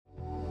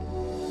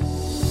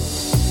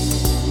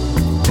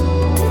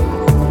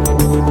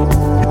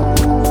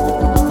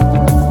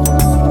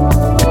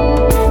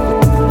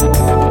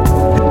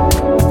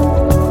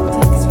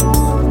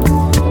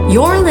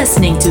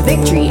to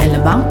Victory and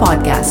Labang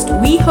podcast.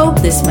 We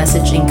hope this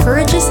message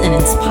encourages and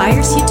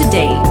inspires you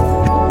today.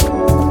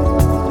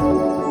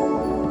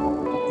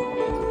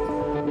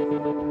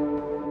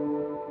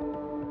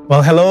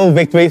 Well, hello,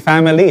 Victory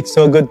family. It's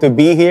so good to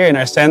be here in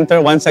our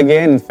center once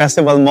again in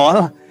Festival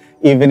Mall,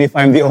 even if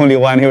I'm the only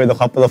one here with a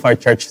couple of our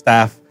church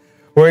staff.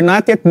 We're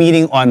not yet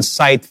meeting on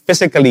site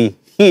physically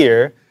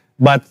here,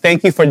 but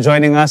thank you for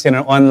joining us in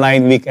our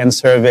online weekend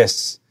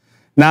service.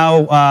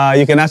 Now,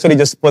 you can actually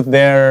just put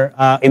there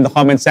in the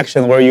comment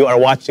section where you are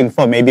watching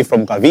from, maybe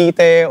from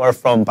Cavite or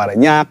from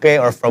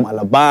Parañaque or from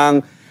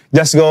Alabang.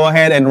 Just go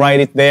ahead and write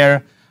it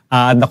there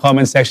at the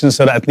comment section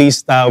so that at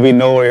least we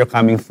know where you're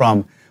coming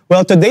from.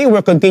 Well, today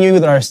we're continuing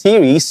with our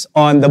series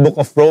on the book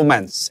of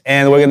Romans,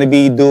 and we're going to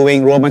be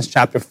doing Romans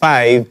chapter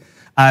 5.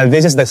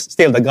 This is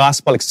still the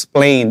gospel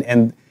explained,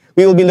 and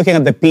we will be looking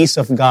at the peace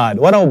of God.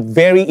 What a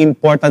very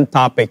important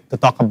topic to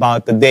talk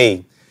about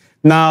today.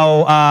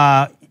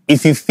 Now,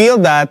 if you feel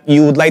that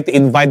you would like to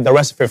invite the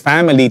rest of your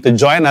family to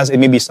join us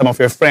and maybe some of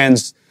your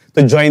friends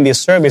to join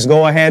this service,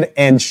 go ahead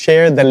and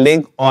share the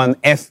link on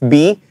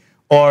FB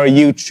or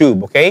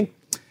YouTube, okay?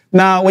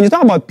 Now, when you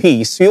talk about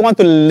peace, we want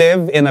to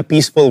live in a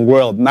peaceful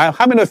world. Now,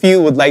 how many of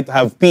you would like to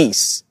have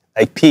peace,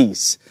 like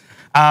peace,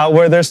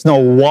 where there's no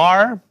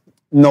war,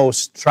 no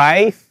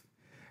strife?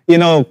 You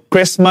know,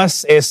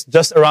 Christmas is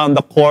just around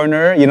the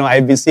corner. You know,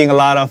 I've been seeing a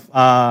lot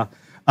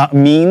of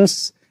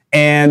memes.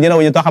 And, you know,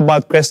 when you talk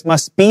about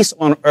Christmas, peace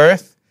on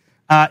earth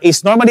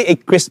is normally a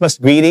Christmas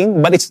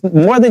greeting, but it's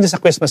more than just a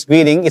Christmas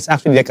greeting. It's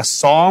actually like a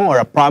song or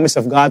a promise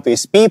of God to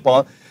His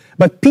people.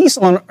 But peace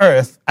on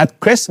earth at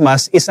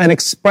Christmas is an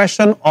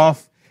expression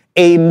of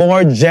a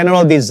more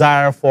general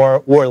desire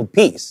for world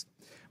peace.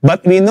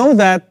 But we know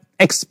that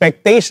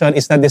expectation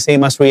is not the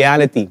same as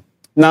reality.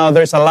 Now,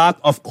 there's a lot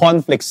of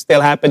conflict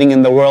still happening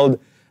in the world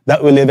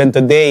that we live in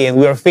today, and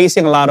we are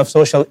facing a lot of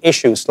social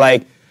issues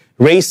like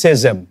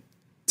racism,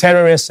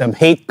 terrorism,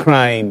 hate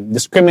crime,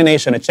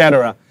 discrimination,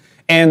 etc.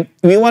 And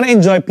we want to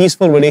enjoy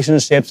peaceful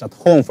relationships at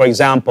home, for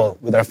example,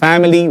 with our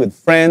family, with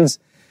friends.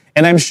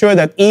 And I'm sure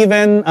that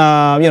even,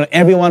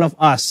 every one of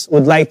us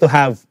would like to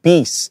have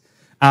peace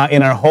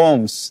in our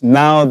homes.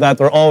 Now that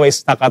we're always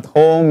stuck at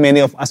home,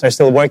 many of us are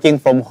still working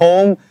from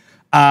home.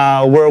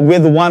 We're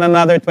with one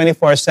another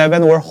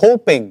 24/7. We're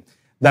hoping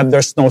that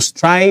there's no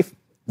strife,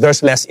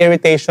 there's less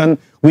irritation.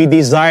 We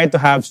desire to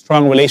have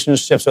strong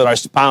relationships with our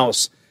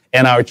spouse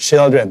and our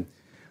children.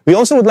 We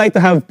also would like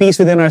to have peace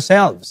within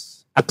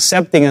ourselves,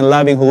 accepting and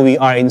loving who we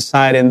are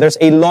inside. And there's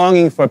a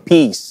longing for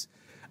peace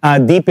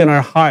deep in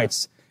our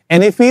hearts.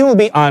 And if we will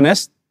be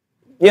honest,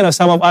 you know,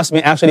 some of us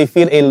may actually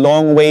feel a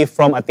long way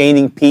from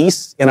attaining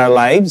peace in our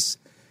lives.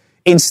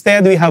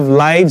 Instead, we have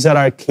lives that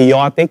are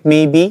chaotic,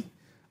 maybe.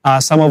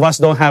 Some of us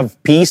don't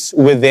have peace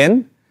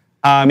within.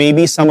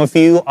 Maybe some of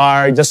you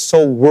are just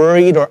so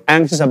worried or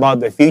anxious about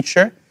the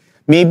future.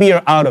 Maybe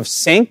you're out of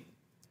sync.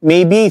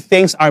 Maybe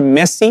things are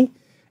messy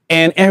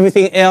and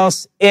everything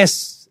else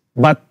is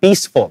but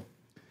peaceful.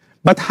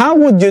 But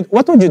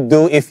what would you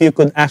do if you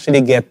could actually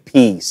get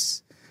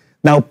peace?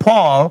 Now,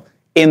 Paul,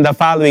 in the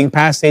following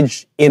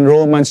passage in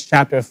Romans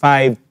chapter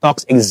 5,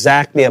 talks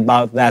exactly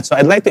about that. So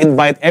I'd like to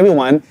invite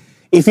everyone,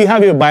 if you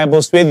have your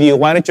Bibles with you,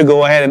 why don't you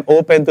go ahead and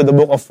open to the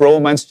book of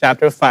Romans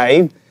chapter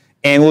 5,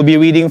 and we'll be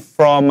reading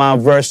from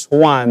verse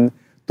 1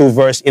 to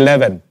verse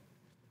 11.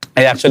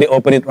 I actually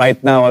opened it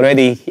right now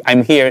already.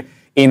 I'm here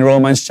in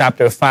Romans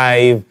chapter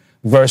 5,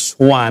 verse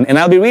 1. And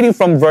I'll be reading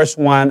from verse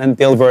 1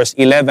 until verse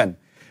 11.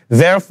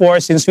 Therefore,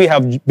 since we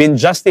have been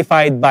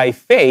justified by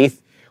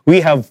faith,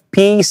 we have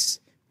peace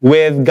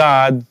with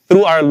God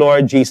through our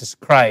Lord Jesus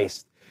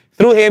Christ.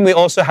 Through Him, we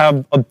also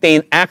have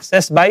obtained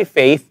access by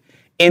faith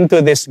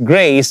into this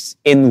grace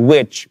in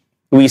which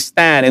we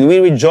stand. And we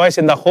rejoice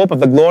in the hope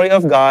of the glory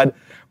of God.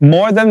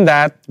 More than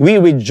that, we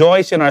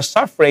rejoice in our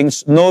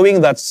sufferings,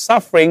 knowing that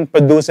suffering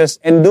produces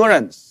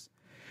endurance.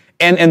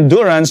 And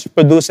endurance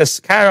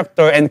produces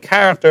character, and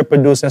character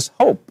produces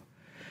hope.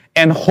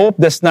 And hope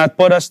does not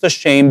put us to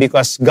shame,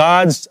 because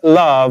God's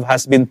love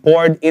has been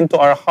poured into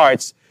our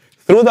hearts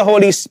through the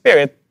Holy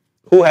Spirit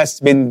who has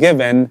been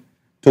given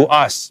to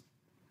us.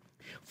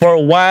 For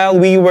while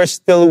we were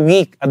still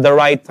weak at the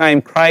right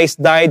time,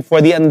 Christ died for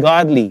the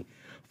ungodly.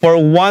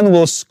 For one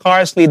will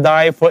scarcely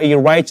die for a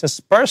righteous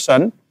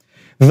person,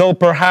 though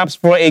perhaps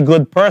for a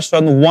good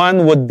person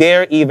one would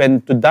dare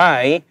even to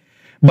die.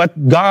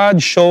 But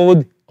God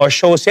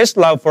shows His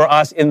love for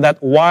us in that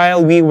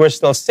while we were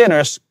still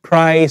sinners,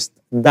 Christ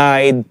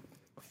died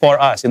for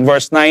us. In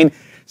verse 9,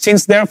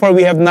 since therefore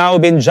we have now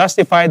been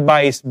justified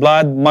by His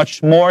blood,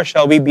 much more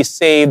shall we be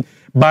saved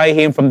by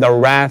Him from the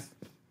wrath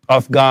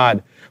of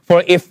God.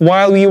 For if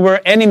while we were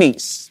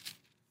enemies,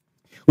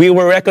 we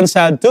were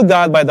reconciled to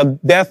God by the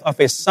death of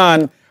His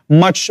Son,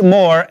 much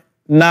more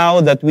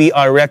now that we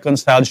are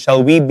reconciled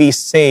shall we be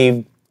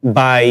saved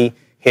by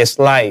His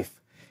life.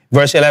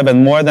 Verse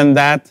 11, more than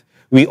that,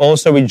 we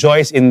also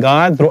rejoice in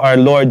God through our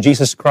Lord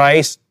Jesus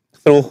Christ,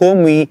 through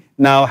whom we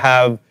now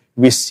have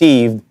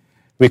received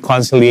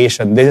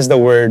reconciliation. This is the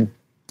word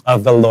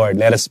of the Lord.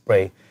 Let us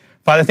pray.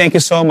 Father, thank you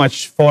so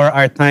much for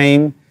our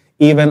time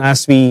even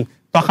as we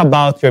talk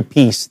about your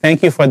peace.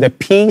 Thank you for the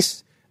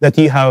peace that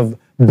you have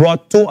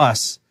brought to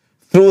us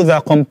through the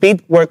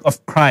complete work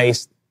of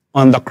Christ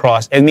on the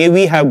cross. And may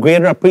we have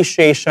greater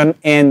appreciation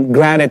and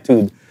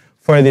gratitude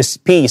for this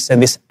peace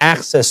and this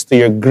access to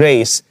your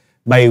grace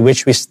by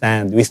which we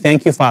stand. We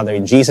thank you, Father.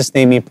 In Jesus'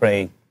 name we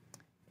pray.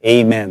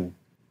 Amen.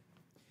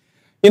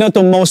 You know,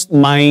 to most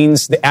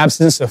minds, the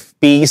absence of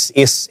peace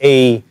is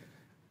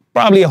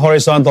probably a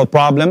horizontal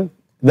problem,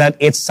 that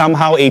it's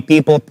somehow a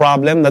people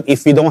problem, that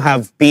if we don't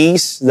have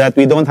peace, that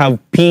we don't have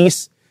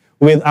peace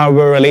with our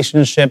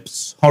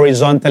relationships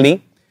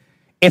horizontally.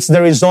 It's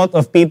the result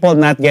of people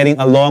not getting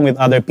along with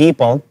other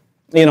people,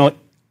 you know,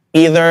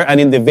 either an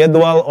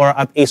individual or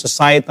at a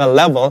societal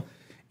level.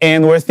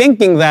 And we're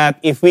thinking that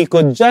if we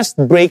could just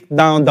break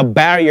down the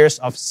barriers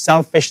of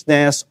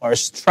selfishness or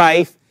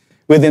strife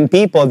within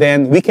people,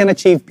 then we can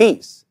achieve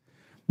peace.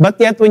 But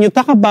yet, when you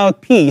talk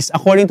about peace,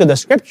 according to the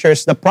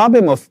scriptures, the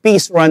problem of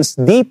peace runs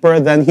deeper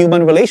than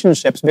human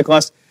relationships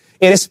because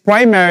it is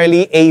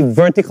primarily a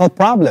vertical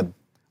problem,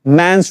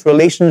 man's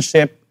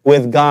relationship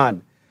with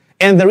God.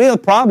 And the real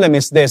problem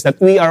is this, that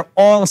we are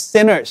all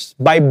sinners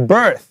by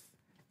birth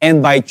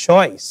and by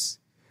choice.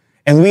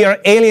 And we are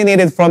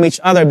alienated from each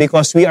other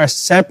because we are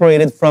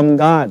separated from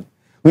God.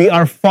 We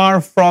are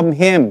far from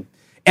Him.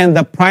 And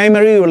the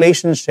primary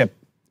relationship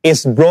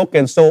is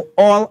broken, so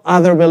all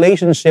other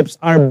relationships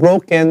are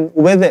broken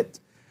with it.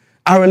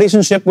 Our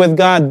relationship with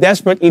God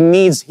desperately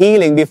needs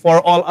healing before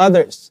all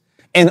others,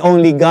 and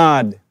only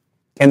God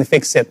can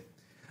fix it.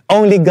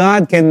 Only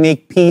God can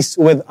make peace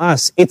with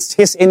us. It's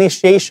His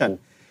initiation.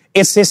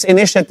 It's His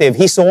initiative.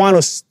 He's the one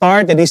who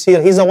started. He's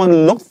the one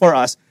who looked for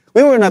us.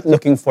 We were not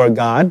looking for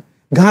God.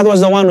 God was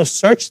the one who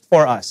searched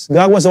for us.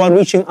 God was the one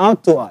reaching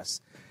out to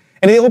us.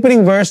 And in the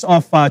opening verse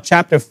of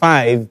chapter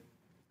 5,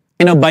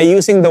 you know, by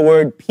using the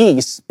word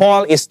peace,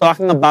 Paul is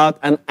talking about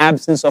an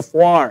absence of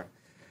war.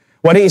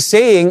 What he's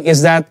saying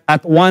is that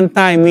at one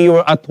time we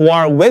were at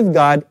war with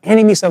God,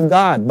 enemies of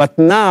God. But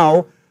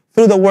now,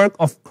 through the work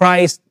of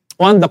Christ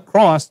on the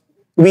cross,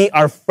 we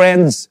are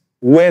friends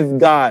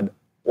with God.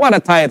 What a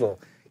title.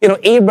 You know,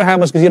 Abraham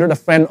was considered a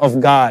friend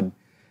of God.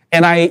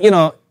 And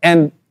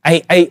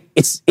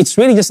it's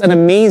really just an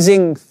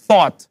amazing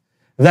thought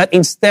that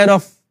instead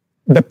of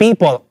the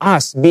people,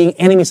 us, being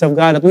enemies of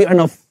God, that we are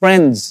now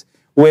friends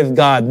with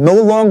God, no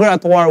longer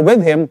at war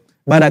with Him,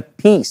 but at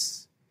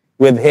peace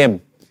with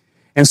Him.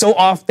 And so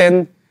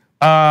often,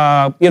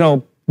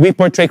 we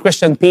portray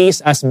Christian peace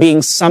as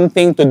being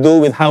something to do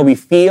with how we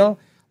feel,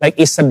 like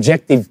a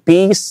subjective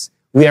peace.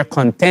 We are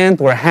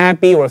content, we're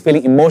happy, we're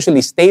feeling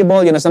emotionally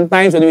stable. You know,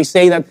 sometimes when we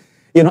say that,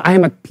 you know, I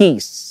am at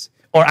peace,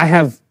 or I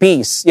have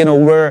peace, you know,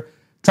 we're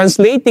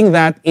translating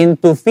that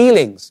into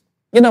feelings.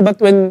 You know,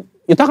 but when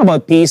you talk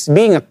about peace,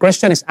 being a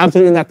Christian is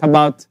absolutely not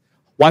about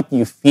what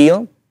you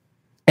feel.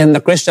 And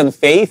the Christian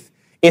faith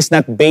is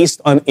not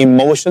based on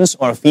emotions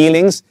or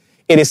feelings.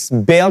 It is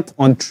built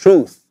on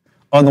truth,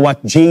 on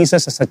what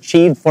Jesus has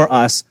achieved for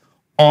us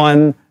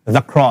on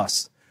the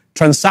cross.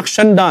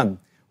 Transaction done.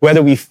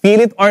 Whether we feel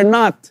it or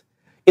not,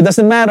 it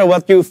doesn't matter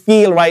what you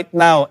feel right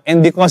now.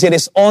 And because it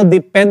is all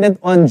dependent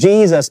on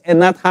Jesus and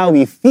not how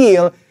we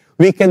feel,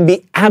 we can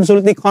be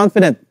absolutely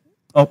confident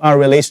of our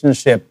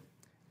relationship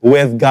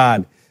with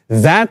God.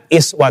 That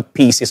is what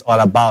peace is all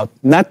about.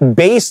 Not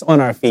based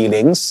on our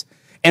feelings.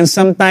 And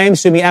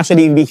sometimes you may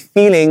actually be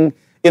feeling,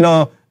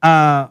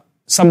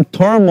 some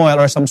turmoil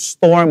or some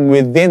storm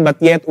within,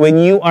 but yet when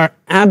you are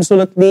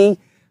absolutely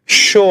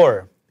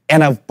sure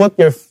and have put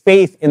your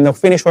faith in the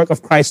finished work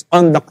of Christ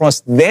on the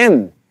cross,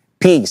 then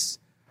peace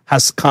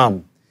has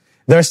come.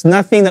 There's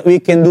nothing that we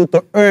can do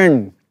to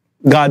earn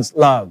God's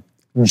love.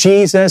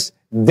 Jesus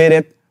did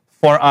it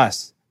for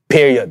us,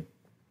 period.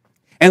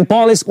 And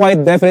Paul is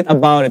quite definite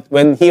about it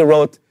when he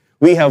wrote,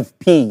 we have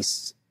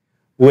peace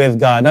with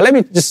God. Now let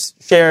me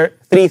just share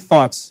 3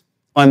 thoughts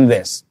on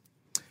this.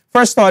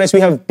 First thought is we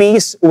have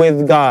peace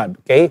with God,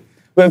 okay?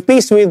 We have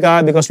peace with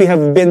God because we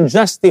have been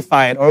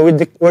justified or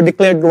we're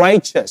declared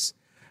righteous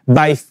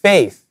by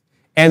faith.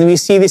 And we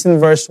see this in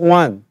verse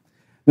 1.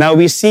 Now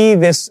we see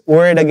this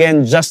word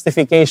again,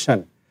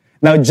 justification.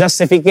 Now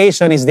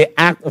justification is the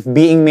act of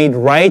being made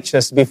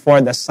righteous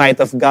before the sight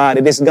of God.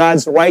 It is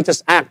God's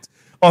righteous act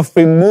of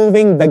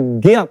removing the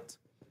guilt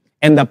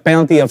and the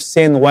penalty of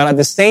sin while at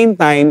the same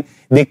time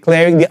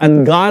declaring the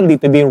ungodly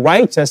to be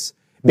righteous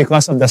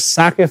because of the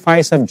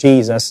sacrifice of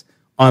Jesus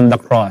on the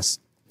cross.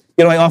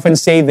 You know, I often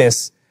say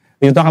this,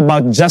 when you talk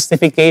about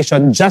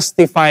justification,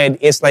 justified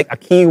is like a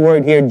key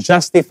word here.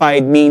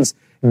 Justified means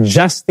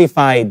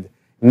justified,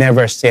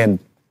 never sinned.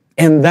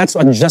 And that's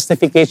what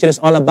justification is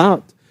all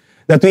about.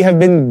 That we have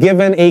been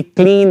given a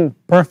clean,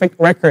 perfect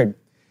record.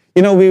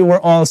 You know, we were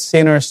all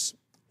sinners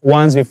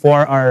once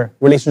before our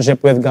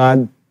relationship with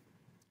God.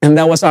 And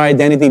that was our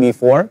identity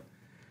before.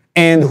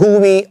 And who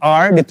we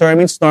are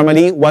determines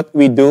normally what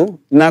we do.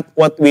 Not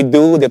what we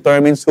do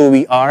determines who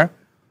we are.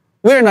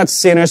 We're not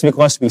sinners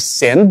because we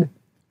sinned.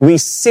 We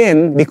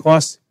sin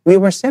because we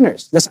were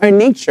sinners. That's our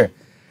nature.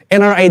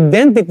 And our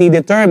identity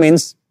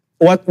determines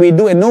what we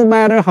do. And no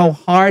matter how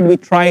hard we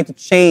try to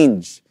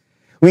change,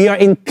 We are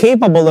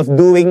incapable of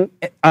doing,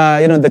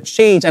 the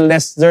change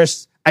unless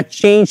there's a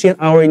change in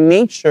our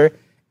nature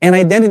and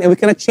identity. We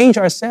cannot change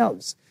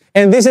ourselves.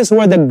 And this is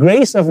where the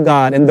grace of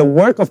God and the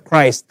work of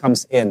Christ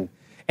comes in.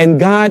 And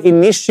God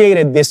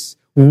initiated this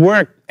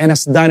work and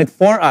has done it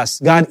for us.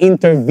 God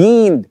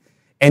intervened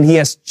and He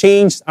has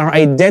changed our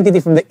identity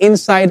from the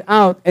inside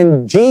out.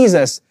 And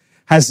Jesus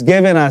has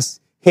given us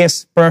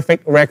His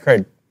perfect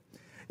record.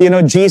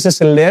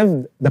 Jesus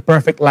lived the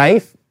perfect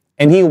life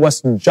and He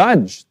was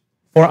judged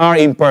for our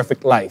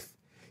imperfect life.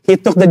 He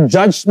took the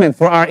judgment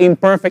for our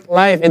imperfect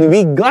life and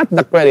we got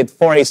the credit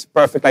for His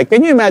perfect life.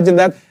 Can you imagine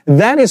that?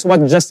 That is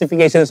what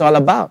justification is all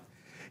about.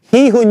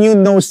 He who knew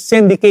no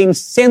sin became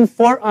sin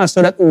for us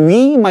so that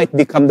we might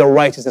become the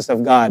righteousness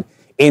of God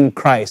in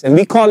Christ. And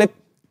we call it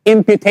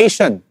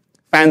imputation.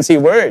 Fancy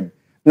word.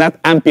 Not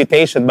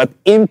amputation, but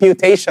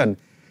imputation.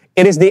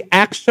 It is the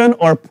action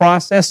or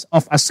process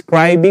of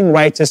ascribing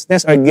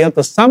righteousness or guilt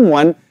to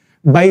someone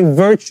by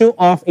virtue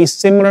of a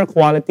similar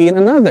quality in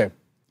another.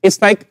 It's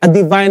like a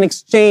divine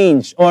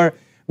exchange, or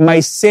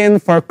my sin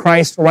for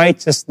Christ's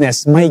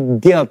righteousness, my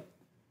guilt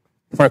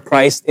for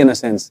Christ's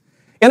innocence.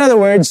 In other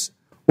words,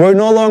 we're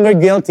no longer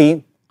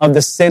guilty of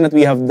the sin that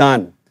we have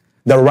done.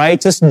 The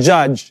righteous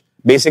judge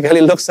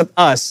basically looks at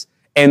us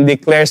and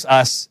declares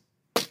us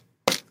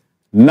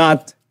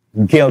not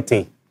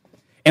guilty.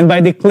 And by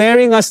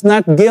declaring us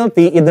not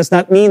guilty, it does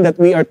not mean that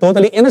we are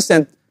totally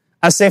innocent,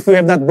 as if we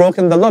have not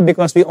broken the law,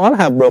 because we all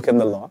have broken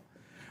the law.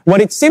 What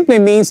it simply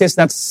means is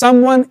that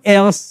someone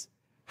else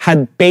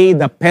had paid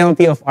the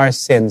penalty of our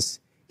sins,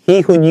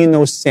 He who knew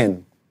no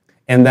sin,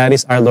 and that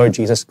is our Lord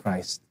Jesus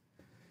Christ.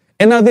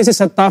 And now this is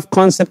a tough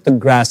concept to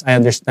grasp, I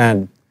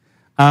understand.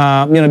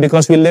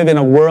 Because we live in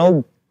a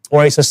world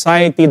or a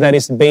society that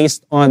is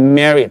based on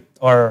merit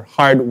or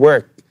hard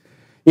work.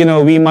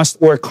 We must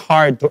work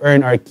hard to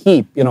earn our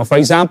keep. For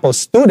example,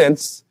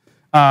 students,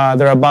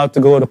 they're about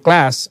to go to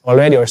class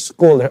already, or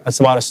school,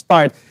 it's about to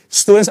start.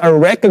 Students are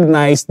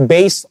recognized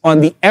based on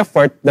the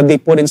effort that they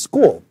put in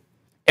school.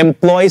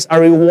 Employees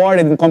are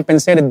rewarded and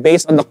compensated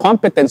based on the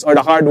competence or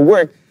the hard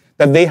work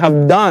that they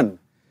have done.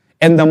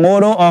 And the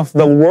motto of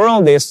the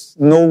world is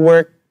no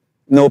work,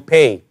 no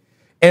pay.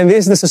 And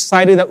this is the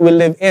society that we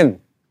live in.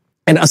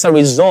 And as a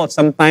result,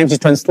 sometimes we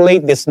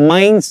translate this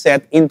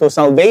mindset into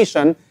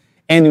salvation,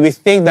 and we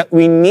think that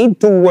we need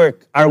to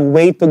work our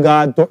way to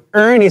God to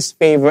earn His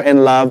favor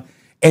and love,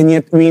 and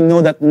yet we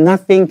know that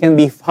nothing can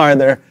be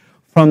farther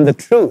from the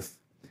truth.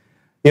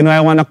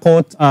 I want to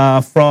quote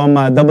from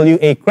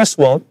W.A.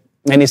 Criswell,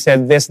 and he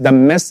said this: the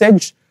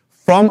message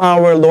from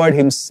our Lord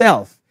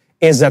Himself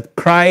is that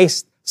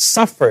Christ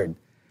suffered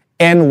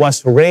and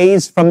was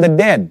raised from the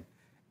dead,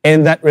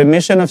 and that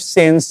remission of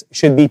sins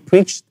should be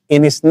preached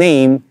in His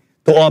name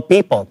to all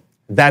people.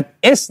 That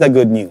is the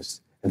good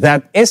news.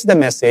 That is the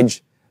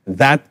message.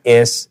 That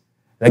is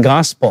the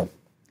gospel.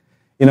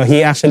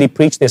 He actually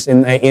preached this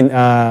in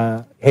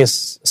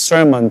his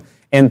sermon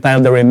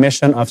entitled The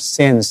Remission of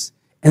Sins.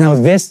 And now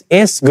this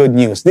is good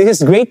news.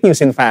 This is great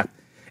news, in fact.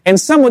 And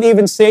some would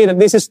even say that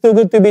this is too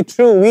good to be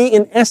true. We,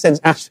 in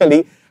essence,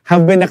 actually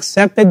have been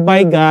accepted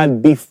by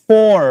God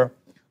before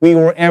we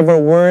were ever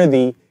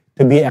worthy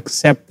to be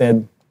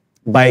accepted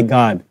by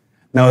God.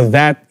 Now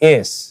that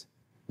is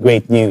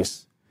great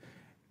news.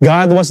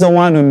 God was the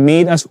one who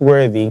made us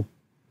worthy,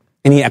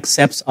 and He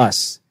accepts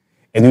us.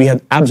 And we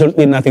had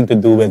absolutely nothing to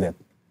do with it.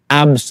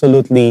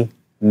 Absolutely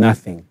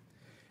nothing.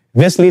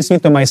 This leads me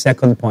to my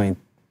second point.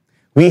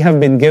 We have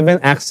been given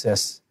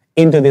access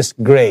into this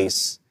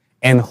grace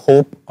and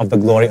hope of the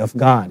glory of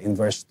God in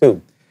verse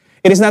 2.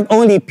 It is not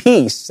only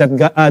peace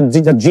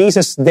that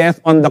Jesus' death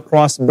on the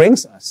cross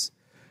brings us.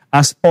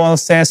 As Paul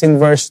says in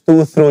verse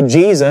 2, through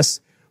Jesus,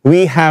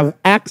 we have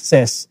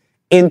access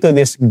into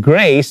this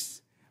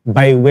grace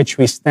by which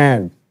we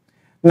stand.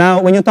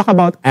 Now, when you talk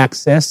about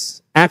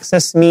access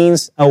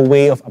means a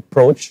way of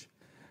approach.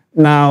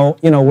 Now,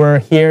 we're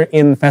here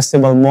in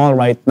Festival Mall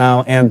right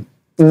now, and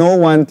no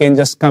one can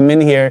just come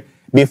in here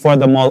before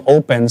the mall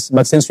opens.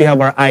 But since we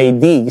have our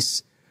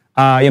IDs,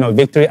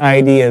 Victory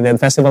ID and then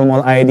Festival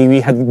Mall ID,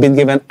 we have been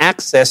given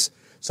access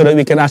so that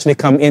we can actually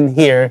come in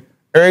here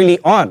early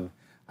on,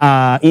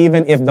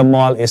 even if the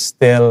mall is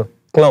still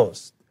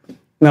closed.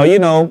 Now,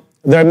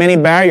 there are many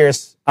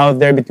barriers out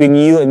there between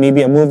you and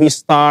maybe a movie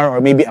star or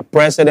maybe a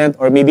president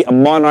or maybe a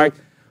monarch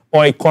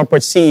or a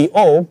corporate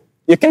CEO.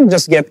 You can't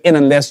just get in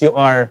unless you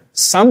are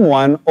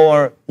someone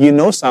or you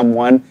know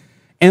someone.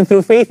 And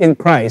through faith in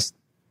Christ,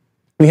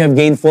 we have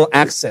gained full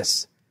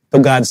access to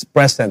God's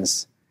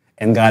presence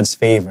and God's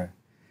favor.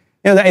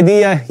 The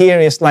idea here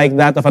is like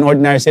that of an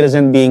ordinary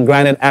citizen being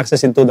granted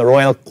access into the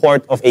royal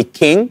court of a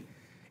king.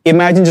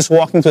 Imagine just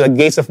walking to the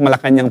gates of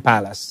Malacanang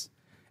Palace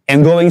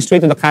and going straight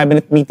to the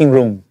cabinet meeting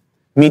room,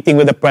 meeting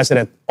with the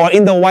president, or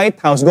in the White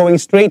House, going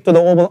straight to the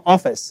Oval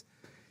Office.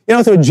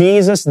 Through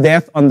Jesus'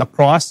 death on the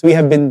cross, we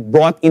have been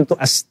brought into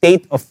a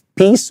state of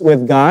peace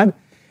with God,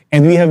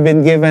 and we have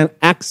been given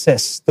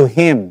access to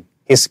Him,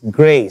 His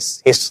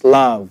grace, His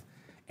love,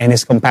 and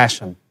His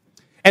compassion.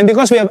 And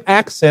because we have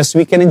access,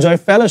 we can enjoy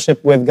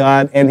fellowship with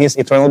God and His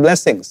eternal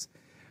blessings.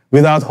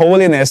 Without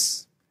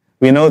holiness,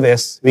 we know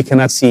this, we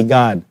cannot see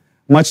God,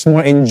 much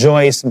more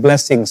enjoy His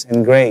blessings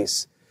and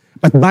grace.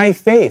 But by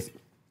faith,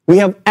 we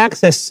have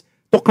access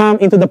to come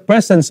into the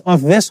presence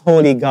of this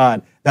holy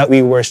God that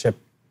we worship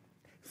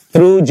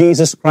through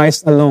Jesus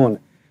Christ alone.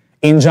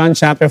 In John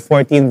chapter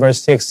 14,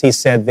 verse 6, He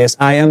said this,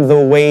 I am the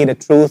way, the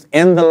truth,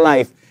 and the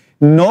life.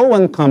 No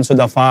one comes to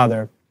the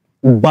Father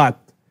but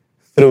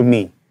through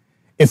me.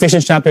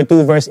 Ephesians chapter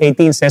 2, verse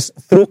 18 says,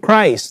 through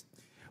Christ,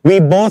 we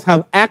both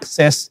have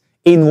access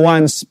in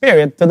one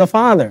spirit to the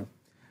Father.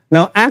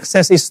 Now,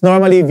 access is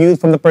normally viewed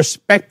from the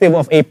perspective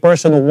of a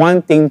person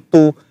wanting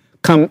to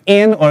come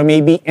in or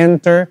maybe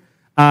enter,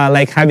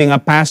 like having a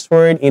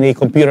password in a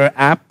computer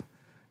app.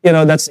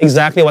 That's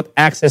exactly what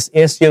access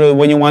is.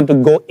 When you want to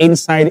go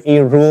inside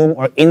a room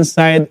or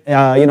inside,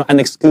 an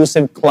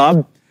exclusive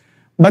club.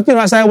 But,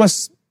 as I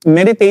was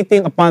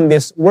meditating upon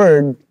this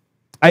word,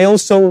 I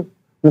also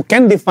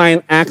can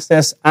define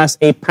access as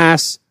a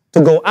pass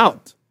to go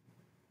out.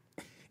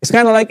 It's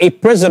kind of like a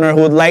prisoner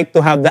who would like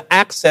to have the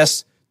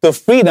access to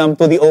freedom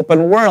to the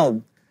open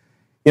world.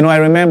 I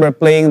remember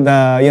playing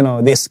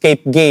the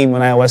escape game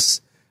when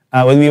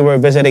when we were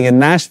visiting in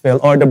Nashville,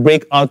 or the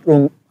breakout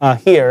room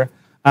here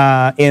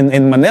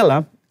in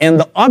Manila. And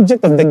the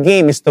object of the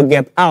game is to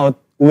get out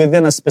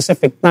within a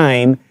specific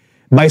time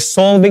by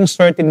solving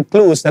certain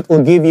clues that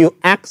will give you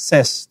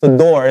access to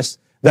doors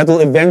that will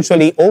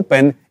eventually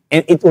open,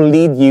 and it will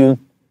lead you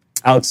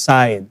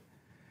outside.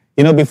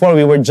 Before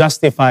we were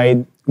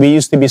justified, we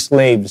used to be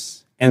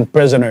slaves and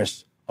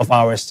prisoners of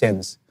our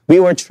sins. We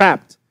were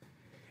trapped,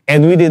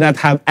 and we did not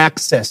have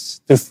access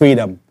to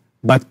freedom.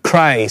 But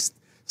Christ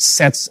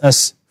sets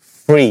us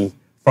free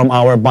from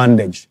our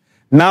bondage.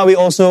 Now we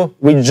also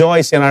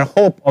rejoice in our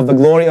hope of the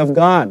glory of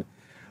God.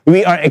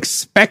 We are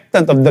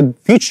expectant of the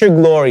future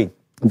glory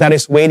that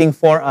is waiting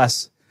for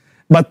us.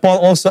 But Paul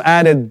also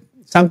added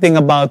something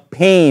about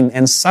pain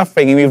and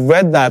suffering, and we've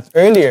read that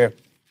earlier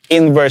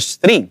in verse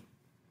 3.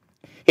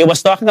 He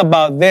was talking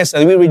about this,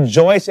 and we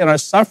rejoice in our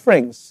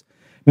sufferings,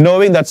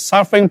 knowing that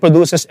suffering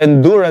produces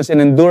endurance, and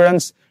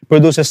endurance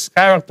produces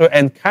character,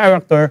 and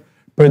character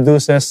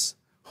produces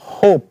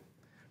hope.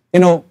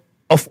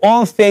 Of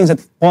all things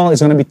that Paul is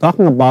going to be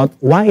talking about,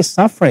 why is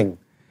suffering?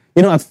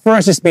 At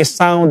first this may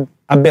sound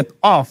a bit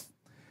off,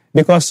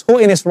 because who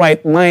in his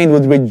right mind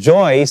would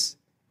rejoice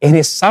in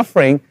his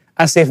suffering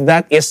as if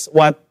that is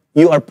what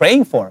you are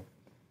praying for?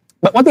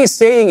 But what he's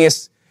saying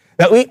is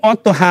that we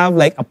ought to have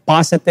like a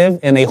positive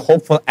and a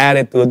hopeful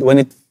attitude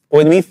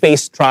when we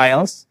face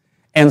trials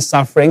and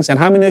sufferings. And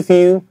how many of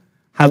you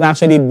have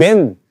actually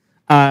been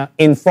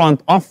in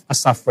front of a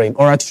suffering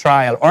or a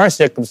trial or a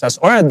circumstance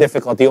or a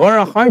difficulty or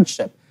a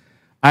hardship?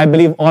 I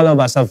believe all of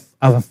us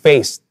have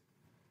faced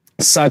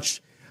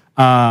such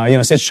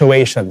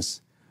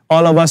situations.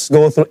 All of us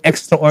go through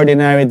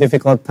extraordinary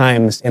difficult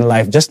times in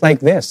life, just like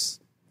this.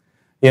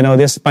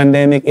 This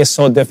pandemic is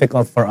so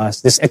difficult for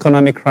us. This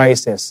economic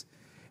crisis.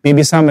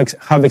 Maybe some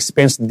have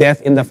experienced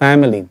death in the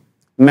family,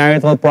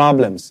 marital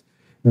problems,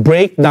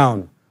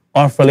 breakdown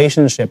of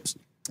relationships,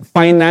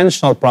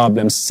 financial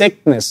problems,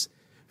 sickness,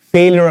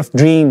 failure of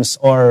dreams,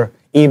 or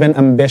even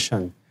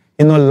ambition.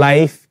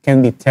 Life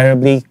can be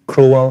terribly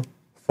cruel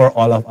for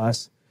all of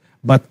us.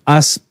 But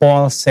as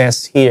Paul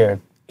says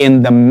here,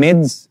 in the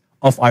midst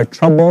of our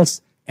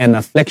troubles and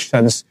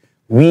afflictions,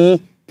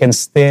 we can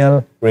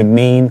still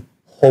remain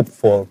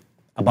hopeful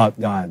about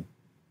God.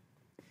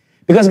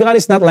 Because God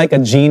is not like a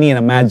genie in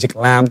a magic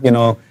lamp.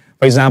 For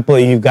example,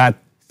 you've got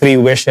 3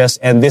 wishes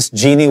and this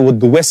genie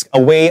would whisk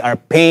away our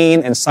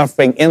pain and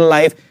suffering in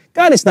life.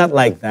 God is not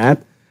like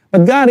that.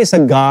 But God is a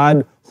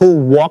God who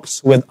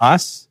walks with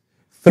us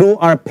through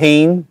our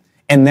pain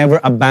and never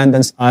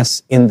abandons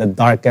us in the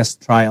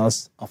darkest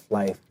trials of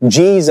life.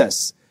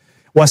 Jesus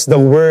was the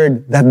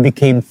Word that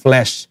became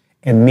flesh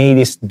and made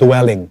His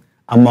dwelling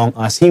among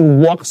us. He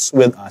walks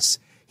with us.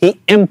 He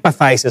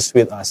empathizes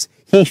with us.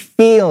 He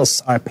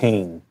feels our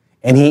pain.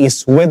 And He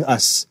is with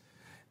us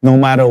no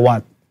matter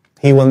what.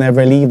 He will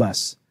never leave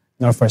us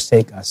nor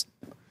forsake us.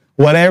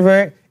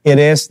 Whatever it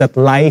is that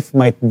life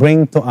might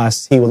bring to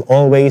us, He will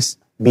always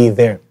be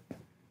there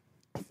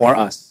for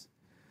us.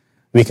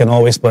 We can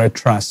always put our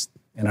trust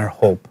and our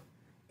hope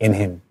in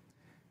Him.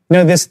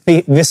 These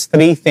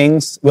 3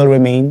 things will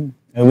remain,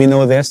 and we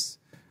know this.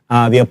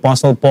 The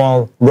Apostle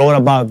Paul wrote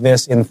about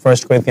this in 1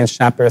 Corinthians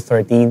chapter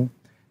 13.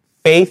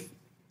 Faith,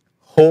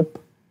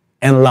 hope,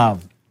 and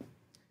love.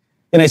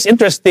 It's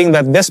interesting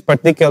that this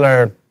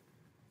particular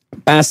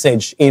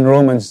passage in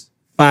Romans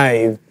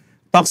 5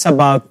 talks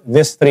about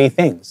these 3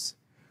 things.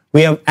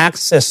 We have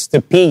access to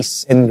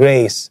peace and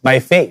grace by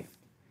faith.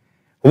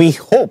 We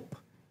hope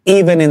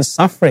even in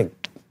suffering.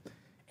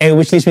 And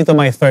which leads me to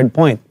my 3rd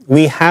point.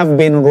 We have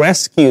been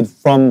rescued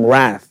from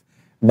wrath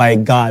by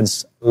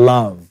God's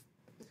love.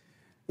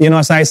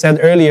 As I said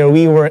earlier,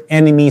 we were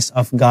enemies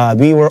of God.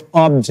 We were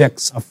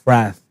objects of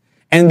wrath.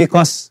 And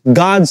because of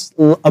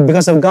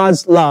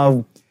God's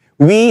love,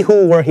 we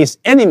who were His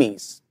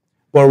enemies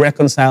were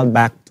reconciled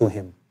back to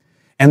Him.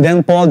 And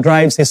then Paul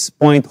drives his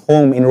point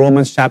home in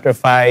Romans chapter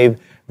 5,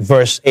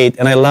 verse 8.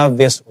 And I love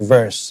this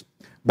verse.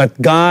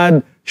 But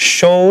God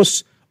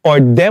shows or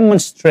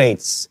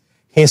demonstrates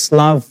His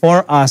love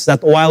for us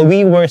that while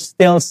we were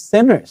still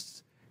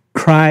sinners,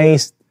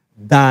 Christ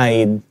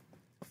died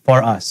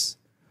for us.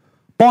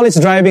 Paul is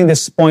driving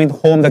this point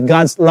home that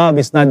God's love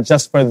is not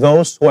just for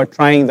those who are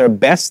trying their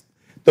best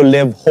to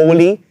live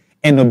holy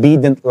and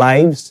obedient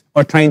lives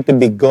or trying to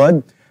be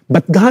good,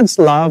 but God's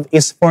love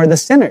is for the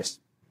sinners.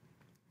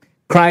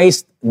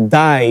 Christ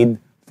died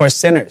for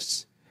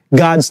sinners.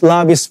 God's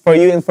love is for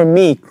you and for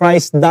me.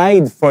 Christ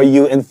died for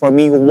you and for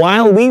me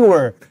while we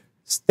were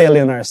still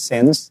in our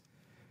sins.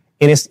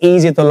 It is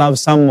easy to love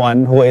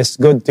someone who is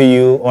good to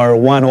you or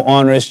one who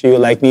honors you,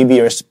 like maybe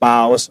your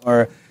spouse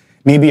or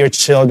maybe your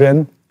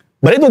children.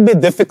 But it would be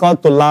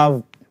difficult to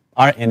love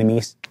our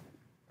enemies.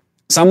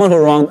 Someone who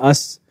wronged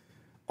us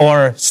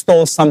or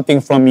stole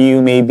something from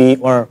you maybe,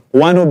 or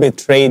one who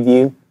betrayed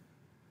you.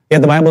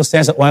 Yet the Bible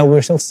says that while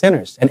we're still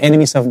sinners and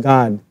enemies of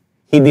God,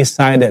 He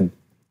decided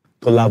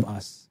to love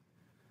us.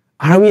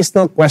 Are we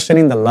still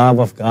questioning the love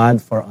of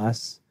God for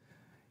us?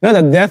 You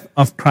know, the death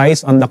of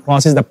Christ on the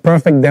cross is the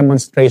perfect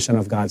demonstration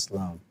of God's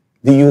love.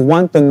 Do you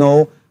want to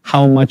know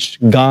how much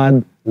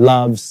God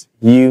loves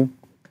you?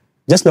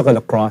 Just look at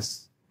the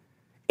cross.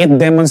 It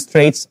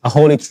demonstrates a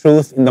holy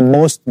truth in the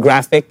most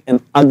graphic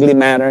and ugly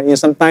manner. You know,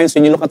 sometimes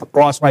when you look at the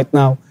cross right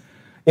now,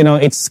 you know,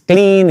 it's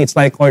clean, it's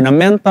like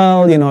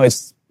ornamental, you know,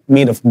 it's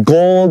made of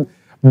gold.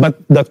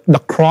 But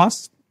the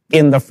cross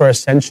in the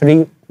first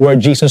century where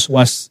Jesus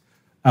was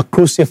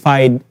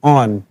crucified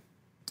on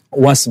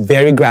was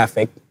very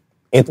graphic.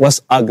 It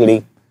was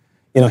ugly.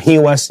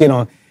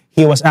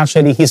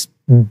 He's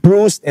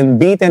bruised and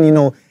beaten. You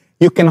know,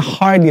 you can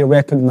hardly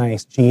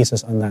recognize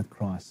Jesus on that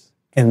cross.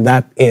 And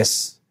that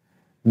is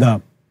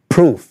the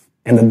proof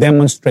and the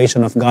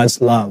demonstration of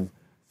God's love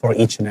for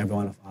each and every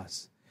one of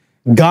us.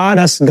 God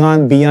has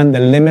gone beyond the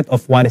limit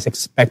of what is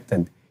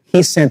expected.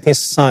 He sent His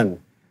Son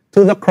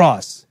to the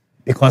cross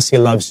because He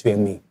loves you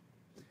and me.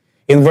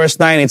 In verse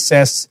 9 it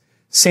says,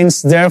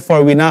 "Since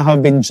therefore we now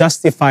have been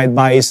justified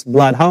by His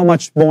blood, how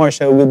much more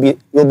shall we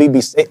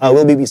be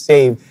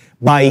saved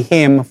by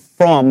Him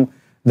from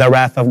the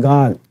wrath of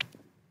God?"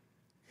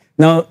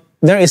 Now,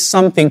 there is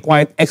something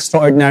quite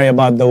extraordinary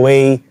about the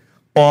way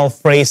Paul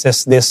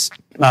phrases this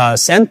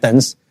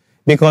sentence,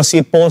 because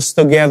he pulls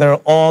together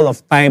all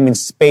of time and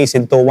space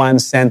into one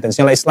sentence.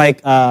 You know, it's like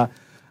a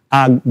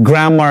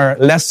grammar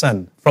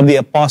lesson from the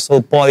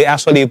Apostle Paul. He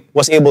actually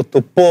was able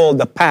to pull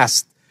the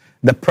past,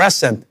 the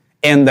present,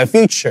 and the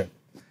future.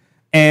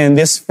 And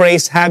this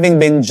phrase, having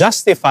been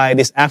justified,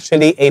 is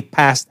actually a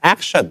past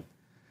action.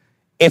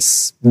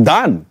 It's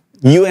done.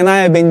 You and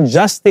I have been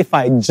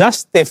justified,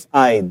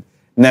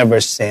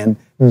 never sinned,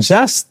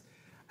 just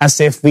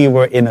as if we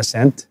were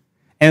innocent.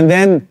 And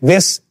then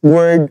this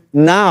word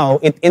now,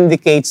 it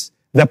indicates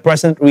the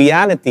present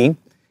reality.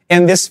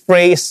 And this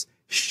phrase,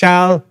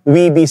 shall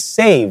we be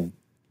saved,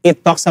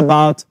 it talks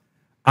about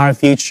our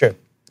future.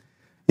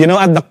 You know,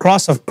 at the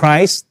cross of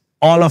Christ,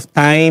 all of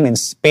time and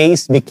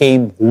space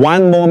became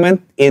one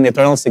moment in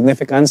eternal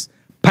significance.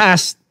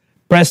 Past,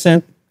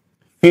 present,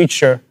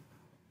 future,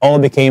 all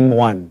became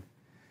one.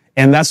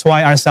 And that's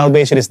why our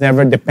salvation is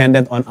never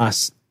dependent on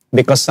us.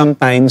 Because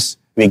sometimes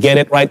we get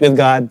it right with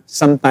God,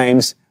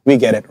 sometimes we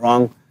get it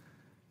wrong.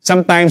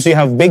 Sometimes we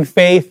have big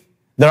faith.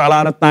 There are a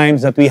lot of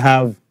times that we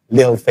have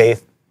little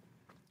faith.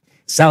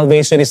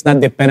 Salvation is not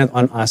dependent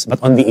on us,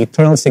 but on the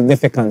eternal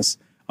significance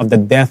of the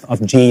death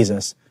of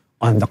Jesus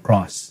on the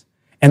cross.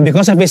 And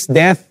because of His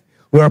death,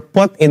 we are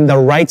put in the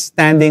right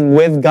standing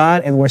with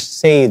God and we're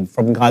saved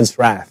from God's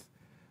wrath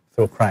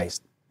through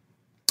Christ.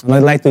 And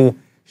I'd like to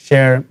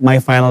share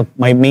my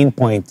main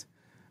point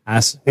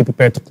as we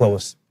prepare to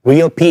close.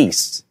 Real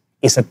peace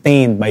is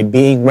attained by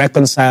being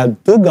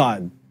reconciled to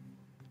God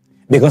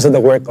because of the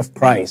work of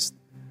Christ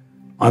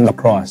on the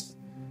cross.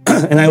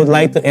 And I would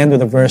like to end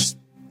with verse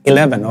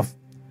 11 of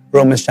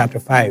Romans chapter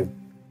 5.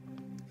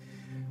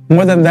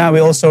 More than that, we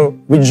also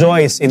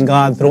rejoice in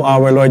God through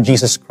our Lord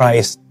Jesus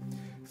Christ,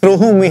 through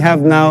whom we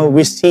have now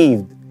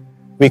received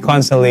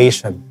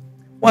reconciliation.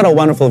 What a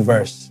wonderful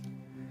verse.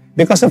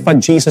 Because of what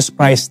Jesus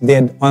Christ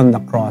did on the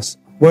cross,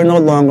 we're no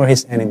longer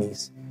His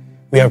enemies.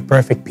 We have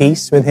perfect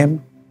peace with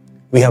Him.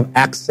 We have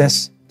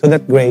access to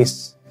that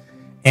grace.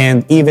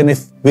 And even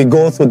if we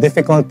go through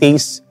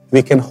difficulties,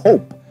 we can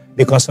hope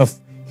because of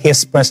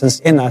His presence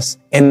in us.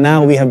 And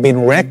now we have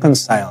been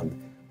reconciled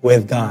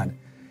with God.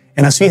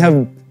 And as we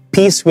have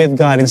peace with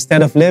God,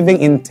 instead of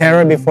living in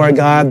terror before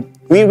God,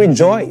 we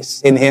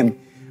rejoice in Him.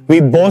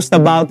 We boast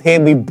about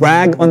Him. We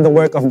brag on the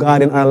work of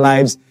God in our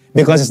lives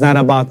because it's not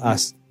about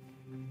us.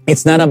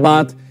 It's not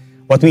about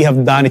what we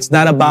have done. It's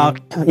not about,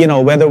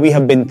 whether we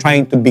have been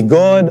trying to be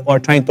good or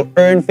trying to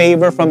earn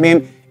favor from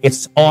Him.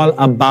 It's all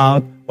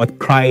about what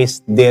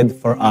Christ did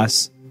for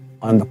us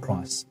on the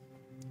cross.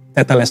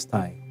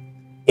 Tetelestai.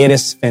 It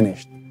is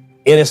finished.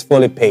 It is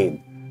fully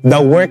paid.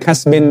 The work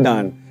has been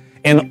done.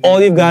 And all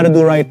you've got to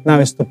do right now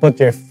is to put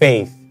your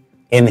faith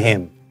in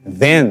Him.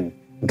 Then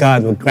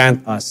God will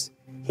grant us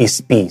His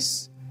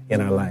peace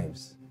in our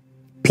lives.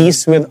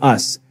 Peace with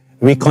us,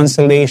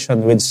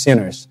 reconciliation with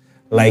sinners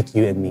like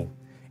you and me.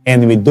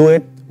 And we do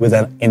it with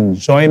an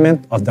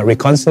enjoyment of the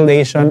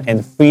reconciliation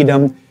and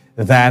freedom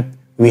that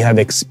we have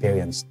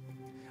experienced.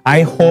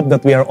 I hope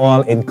that we are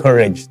all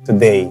encouraged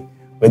today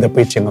with the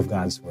preaching of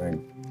God's Word.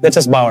 Let's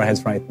just bow our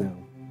heads right now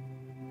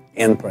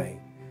and pray.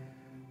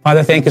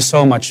 Father, thank you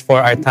so much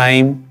for our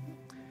time,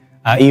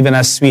 even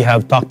as we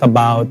have talked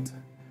about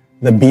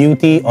the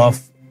beauty of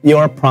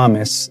your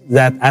promise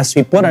that as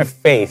we put our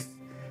faith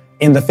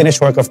in the finished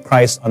work of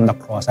Christ on the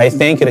cross, I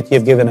thank you that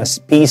you've given us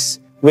peace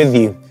with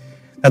you,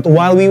 that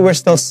while we were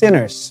still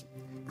sinners,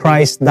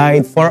 Christ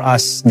died for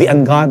us, the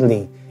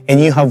ungodly,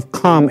 and you have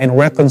come and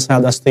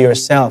reconciled us to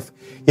yourself.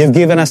 You've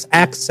given us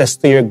access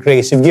to your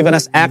grace. You've given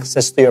us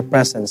access to your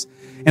presence.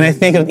 And I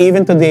think that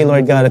even today,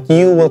 Lord God, that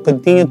you will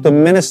continue to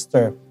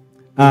minister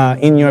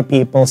in your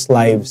people's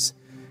lives.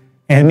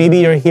 And maybe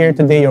you're here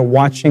today, you're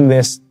watching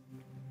this,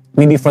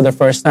 maybe for the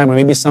first time, or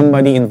maybe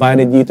somebody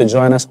invited you to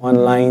join us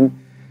online.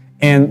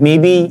 And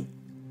maybe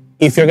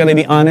if you're going to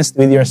be honest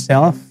with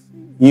yourself,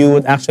 you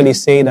would actually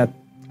say that,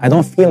 I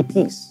don't feel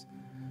peace.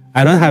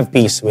 I don't have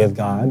peace with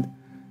God.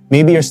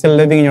 Maybe you're still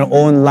living in your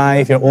own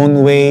life, your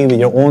own way, with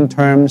your own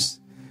terms.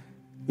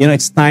 You know,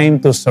 it's time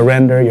to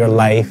surrender your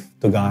life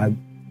to God.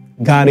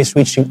 God is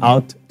reaching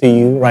out to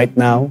you right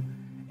now,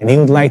 and He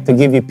would like to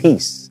give you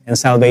peace and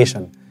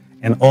salvation.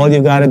 And all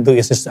you got to do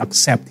is just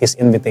accept His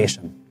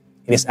invitation.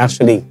 It is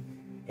actually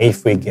a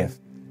free gift.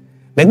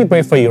 Let me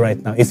pray for you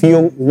right now. If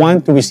you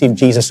want to receive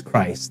Jesus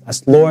Christ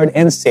as Lord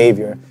and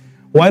Savior,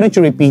 why don't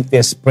you repeat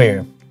this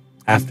prayer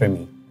after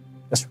me?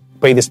 Just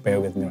pray this prayer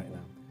with me right now.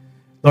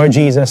 Lord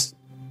Jesus,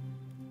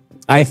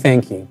 I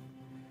thank you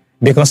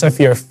because of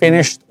your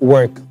finished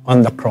work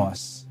on the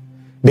cross,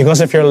 because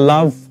of your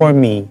love for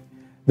me,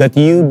 that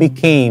you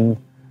became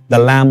the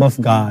Lamb of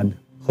God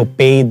who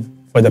paid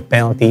for the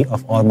penalty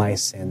of all my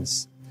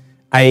sins.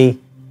 I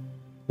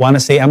want to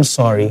say I'm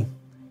sorry,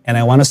 and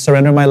I want to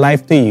surrender my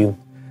life to you,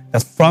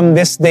 that from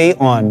this day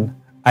on,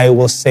 I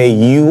will say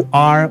you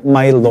are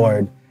my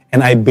Lord,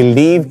 and I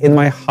believe in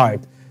my heart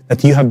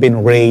that you have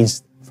been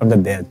raised from the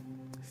dead.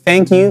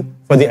 Thank you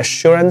for the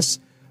assurance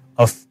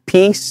of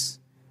peace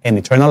and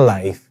eternal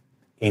life.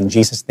 In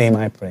Jesus' name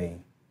I pray.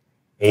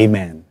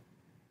 Amen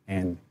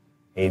and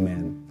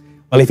amen.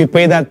 Well, if you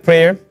pray that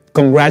prayer,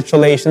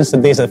 congratulations.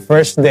 Today is the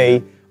first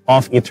day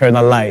of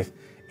eternal life.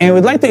 And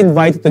we'd like to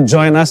invite you to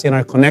join us in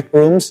our Connect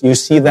rooms. You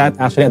see that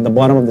actually at the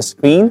bottom of the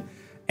screen.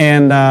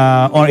 And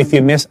or if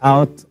you miss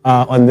out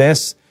on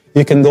this,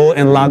 you can go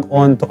and log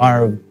on to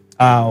our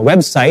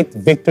website,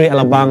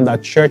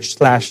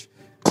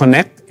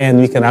 victoryalabang.church/connect, and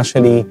we can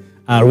actually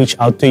reach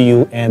out to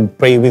you and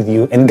pray with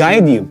you and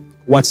guide you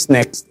what's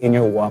next in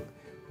your walk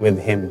with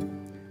Him.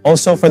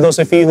 Also, for those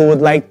of you who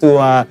would like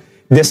to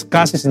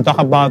discuss this and talk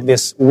about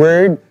this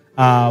word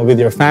with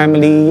your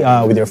family,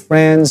 with your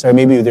friends, or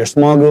maybe with your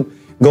small group,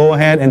 go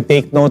ahead and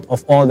take note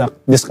of all the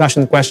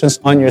discussion questions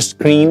on your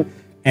screen.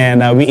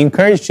 And we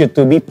encourage you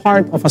to be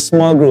part of a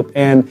small group.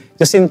 And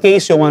just in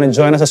case you want to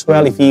join us as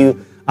well, if you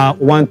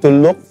want to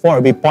look for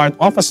or be part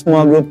of a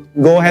small group,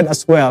 go ahead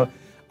as well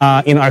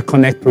in our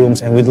Connect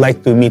rooms, and we'd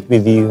like to meet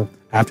with you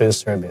after the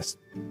service.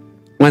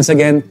 Once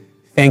again,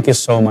 thank you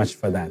so much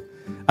for that.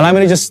 Allow me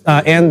to just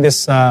end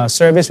this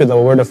service with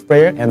a word of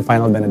prayer and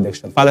final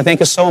benediction. Father, thank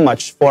you so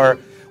much for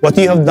what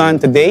you have done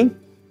today.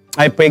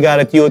 I pray,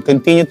 God, that you would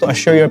continue to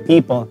assure your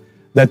people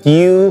that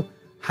you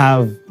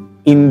have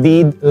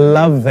indeed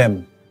loved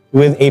them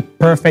with a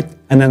perfect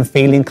and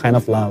unfailing kind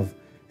of love.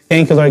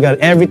 Thank you, Lord God.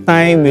 Every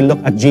time we look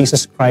at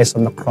Jesus Christ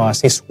on the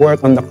cross, His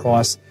work on the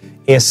cross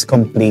is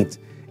complete.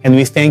 And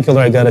we thank you,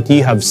 Lord God, that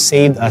you have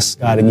saved us,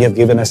 God, and you have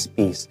given us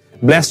peace.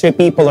 Bless your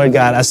people, Lord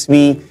God, as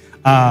we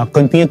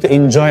continue to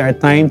enjoy our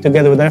time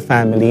together with our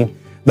family.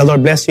 The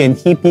Lord bless you and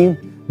keep you.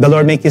 The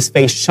Lord make His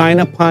face shine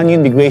upon you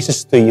and be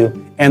gracious to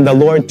you. And the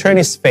Lord turn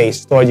His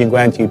face toward you and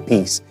grant you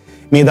peace.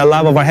 May the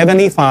love of our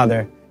Heavenly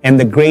Father and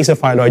the grace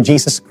of our Lord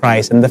Jesus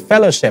Christ and the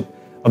fellowship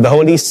of the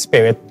Holy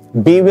Spirit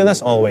be with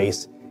us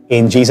always.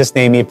 In Jesus'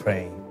 name we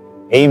pray.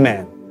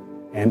 Amen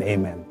and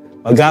amen.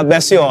 Well, God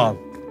bless you all.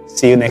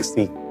 See you next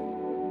week.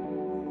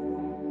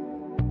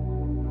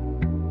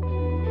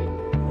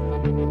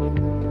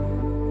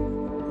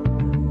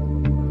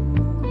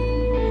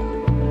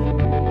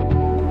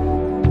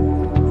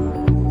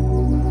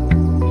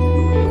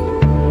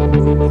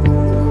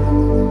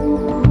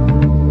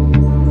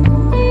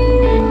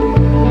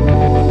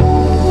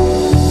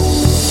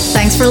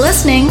 Thanks for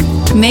listening.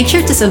 Make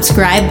sure to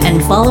subscribe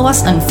and follow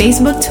us on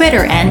Facebook,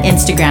 Twitter, and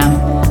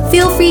Instagram.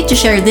 Feel free to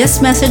share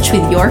this message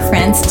with your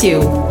friends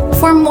too.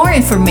 For more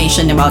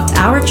information about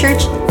our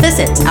church,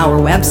 visit our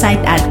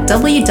website at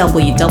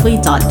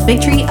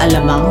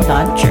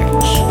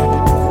www.victoryalabang.church.